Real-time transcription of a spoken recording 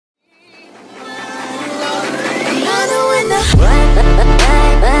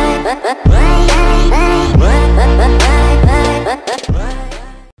Hello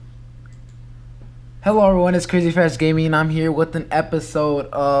everyone, it's Crazyflashgaming and I'm here with an episode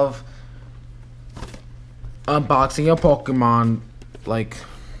of unboxing a Pokemon, like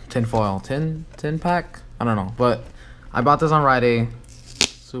tinfoil, tin pack? I don't know, but I bought this on Rite.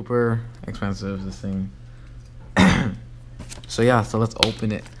 Super expensive, this thing. So yeah, so let's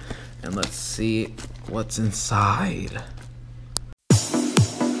open it and let's see what's inside.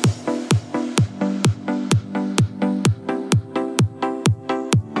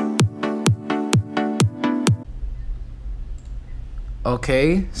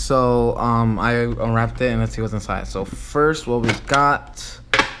 Okay, so I unwrapped it and let's see what's inside. So first, what we got.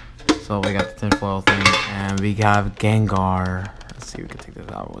 So we got the tinfoil thing and we have Gengar. Let's see if we can take this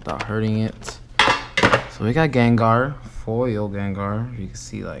out without hurting it. So we got Gengar, foil Gengar. You can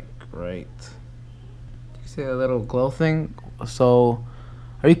see like right. You see a little glow thing. So,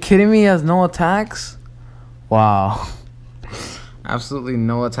 are you kidding me? He has no attacks. Wow, absolutely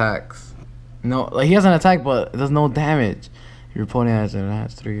no attacks. No, like he has an attack, but it does no damage. Your opponent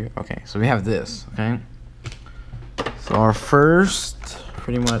has 3. Okay, so we have this. Okay, so our first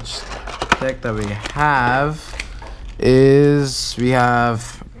pretty much deck that we have is we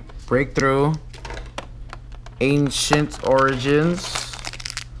have Breakthrough, Ancient Origins,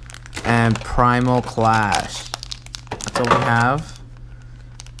 and Primal Clash. That's what we have.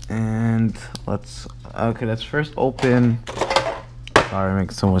 And let's first open. Sorry, I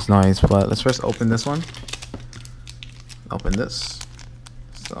make so much noise, but let's first open this one. Open this.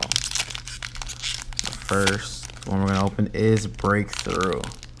 So the first one we're gonna open is Breakthrough.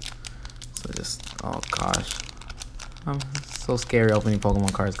 So just, oh gosh, it's so scary opening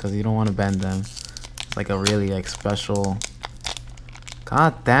Pokemon cards because you don't want to bend them. It's like a really like special.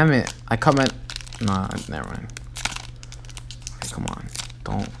 God damn it! I comment. Nah, never mind. Okay, come on,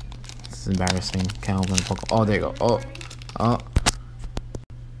 don't. This is embarrassing. Can't open Pokemon. Oh, there you go. Oh.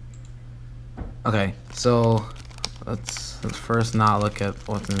 Okay, so. Let's first not look at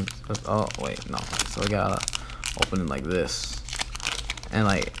what's in. Oh wait, no. So we gotta open it like this, and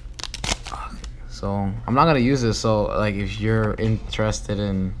like. So I'm not gonna use this. So like, if you're interested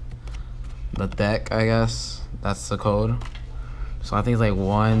in the deck, I guess that's the code. So I think it's like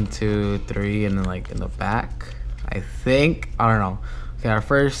 1, 2, 3, and then like in the back. I think, I don't know. Okay, our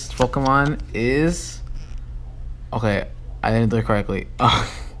first Pokemon is. Okay, I didn't do it correctly. I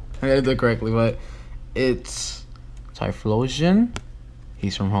didn't do it correctly, but it's. Typhlosion.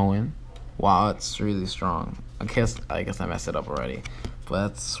 He's from Hoenn. Wow, it's really strong. I guess I messed it up already, but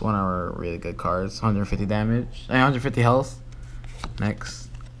that's one of our really good cards. 150 damage, 150 health. Next.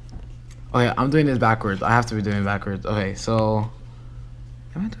 Okay, I'm doing this backwards. I have to be doing it backwards. Okay, so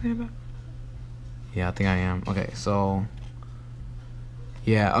am I doing it back? Yeah, I think I am. Okay, so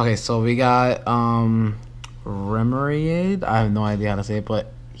yeah. Okay, so we got Remoraid. I have no idea how to say it,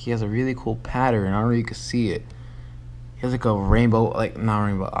 but he has a really cool pattern. I don't know if you can see it. He has like a rainbow, like not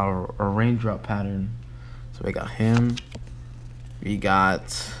rainbow, a raindrop pattern. So we got him. We got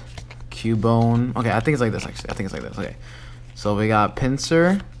Cubone. Okay, I think it's like this actually. I think it's like this. Okay. So we got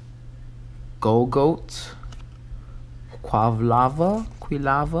Pinsir, Golgoat, Quilava.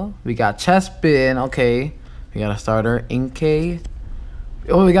 We got Chespin. Okay. We got a starter. Inkay.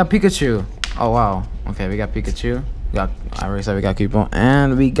 Oh, we got Pikachu. Oh wow. Okay, we got Pikachu. I already said we got Cubone,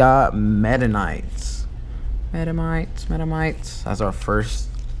 and we got Metanites. Metamites. That's our first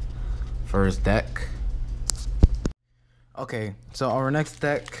deck. Okay, so our next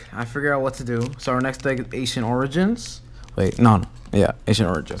deck, I figured out what to do. So our next deck is Ancient Origins. Wait, no. Yeah, Ancient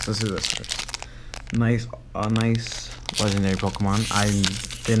Origins. Let's do this first. Nice legendary Pokemon. I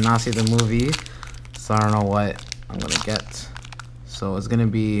did not see the movie, so I don't know what I'm gonna get. So it's gonna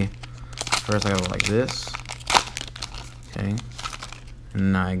be first I go like this. Okay.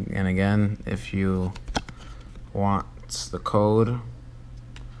 And again, if you want the code,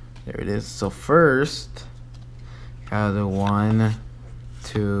 there it is. So first gotta do 1,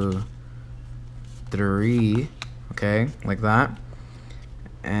 2, 3, okay, like that,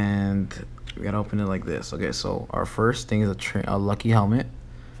 and we gotta open it like this. Okay, so our first thing is a lucky helmet,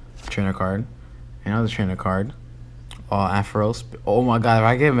 trainer card, another trainer card, Ampharos. Oh my god, if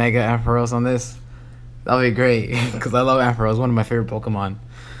I get Mega Ampharos on this, that'll be great because I love Ampharos, one of my favorite Pokemon.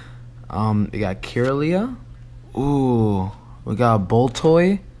 We got Kirlia. Ooh, we got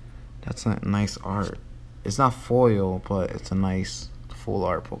Boltoy. That's a nice art. It's not foil, but it's a nice full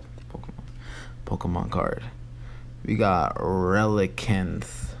art Pokemon card. We got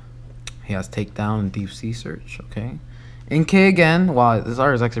Relicanth. He has Takedown and Deep Sea Search. Okay. Inkay again. Wow, this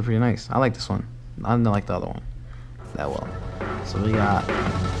art is actually pretty nice. I like this one. I didn't like the other one that well. So we got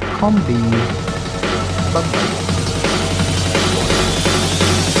Combi.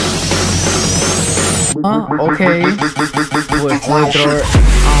 Okay. Wait, flamethrower.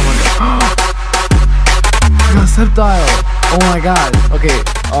 Oh my god. The Sceptile. Oh my god. Okay.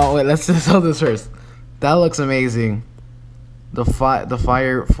 Oh wait, let's just sell this first. That looks amazing. The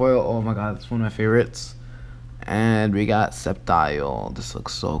fire foil. Oh my god, it's one of my favorites. And we got Sceptile. This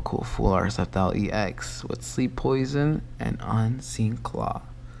looks so cool. Full art Sceptile EX with Sleep Poison and Unseen Claw.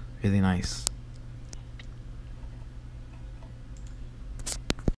 Really nice.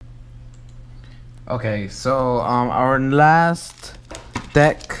 Okay, so our last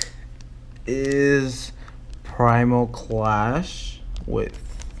deck is Primal Clash with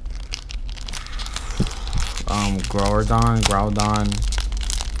Groudon,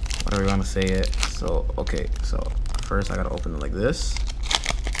 whatever you want to say it. So okay, so first I gotta open it like this,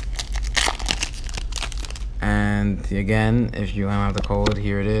 and again, if you don't have the code,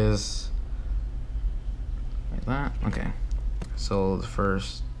 here it is, like that. Okay, so the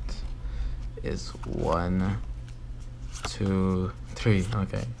first is 1, 2, 3.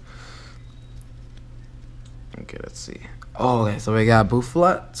 Okay, let's see. Oh, okay, so we got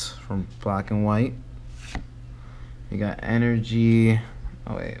Bouffalant from Black and White. We got Energy.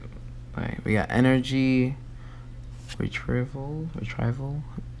 Oh wait, we got Energy, Retrieval.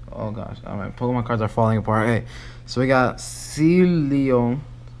 Oh gosh, all right, Pokemon cards are falling apart. Okay, so we got Celio.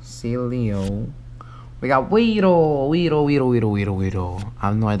 We got Weedle. I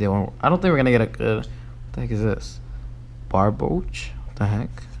have no idea. I don't think we're gonna get a good. What the heck is this? Barboach? What the heck?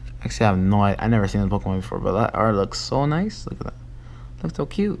 Actually, I have no idea. I never seen this Pokemon before, but that art looks so nice. Look at that. Looks so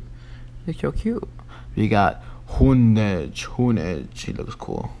cute. We got Hoonedge. He looks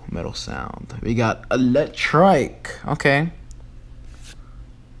cool. Metal Sound. We got Electrike. Okay.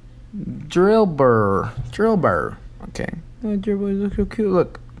 Drillbur. Okay. Drillbur looks so cute.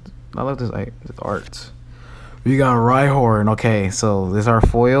 Look. I love this art. We got Rhyhorn. Okay, so this is our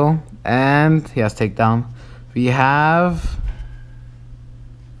foil, and he has takedown. We have,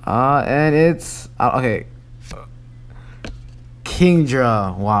 and it's okay.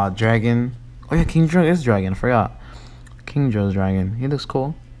 Kingdra. Wow, dragon. Oh yeah, Kingdra is dragon. I forgot. Kingdra's dragon. He looks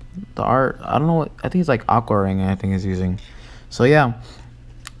cool. The art, I don't know what. I think it's like Aqua Ring. I think he's using. So yeah.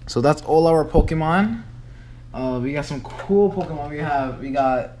 So that's all our Pokemon. We got some cool Pokemon. We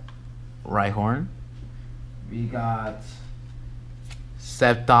got Rhyhorn, we got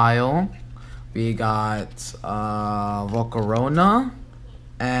Sceptile, we got Volcarona,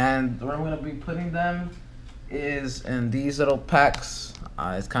 and where I'm gonna be putting them is in these little packs.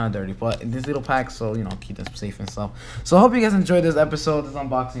 It's kind of dirty, but in these little packs, so you know, keep them safe and stuff. So I hope you guys enjoyed this episode, this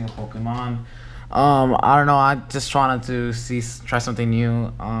unboxing of Pokemon. I don't know, I just wanted to try something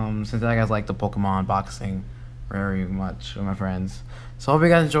new. Since I guys like the Pokemon unboxing very much with my friends. So I hope you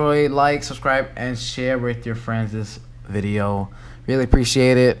guys enjoy. Like, subscribe, and share with your friends this video. Really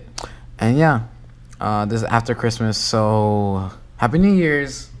appreciate it. And yeah, this is after Christmas, so Happy New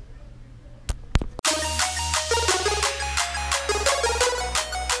Year's.